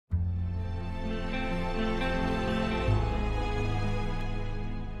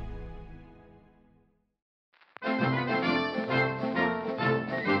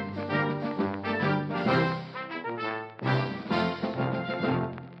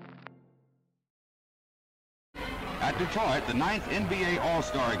At Detroit, the 9th NBA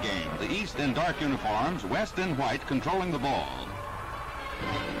All-Star Game. The East in dark uniforms, West in white controlling the ball.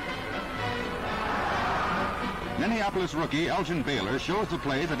 Minneapolis rookie Elgin Baylor shows the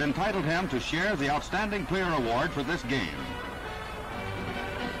play that entitled him to share the Outstanding Player Award for this game.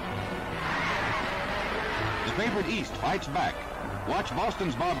 The favorite East fights back. Watch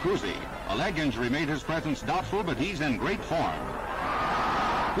Boston's Bob Cousy. A leg injury made his presence doubtful, but he's in great form.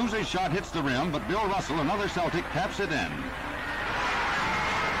 Cousy's shot hits the rim, but Bill Russell, another Celtic, taps it in.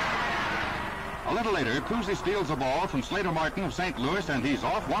 A little later, Cousy steals the ball from Slater Martin of St. Louis, and he's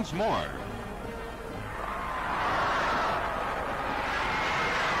off once more.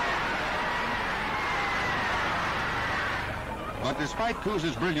 But despite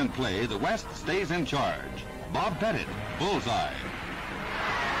Cousy's brilliant play, the West stays in charge. Bob Pettit, bullseye.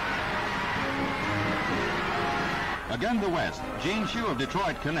 Again the West. Gene Shue of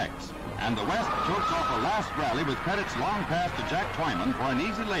Detroit connects. And the West chokes off a last rally with Pettit's long pass to Jack Twyman for an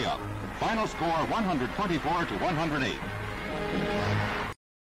easy layup. Final score 124 to 108.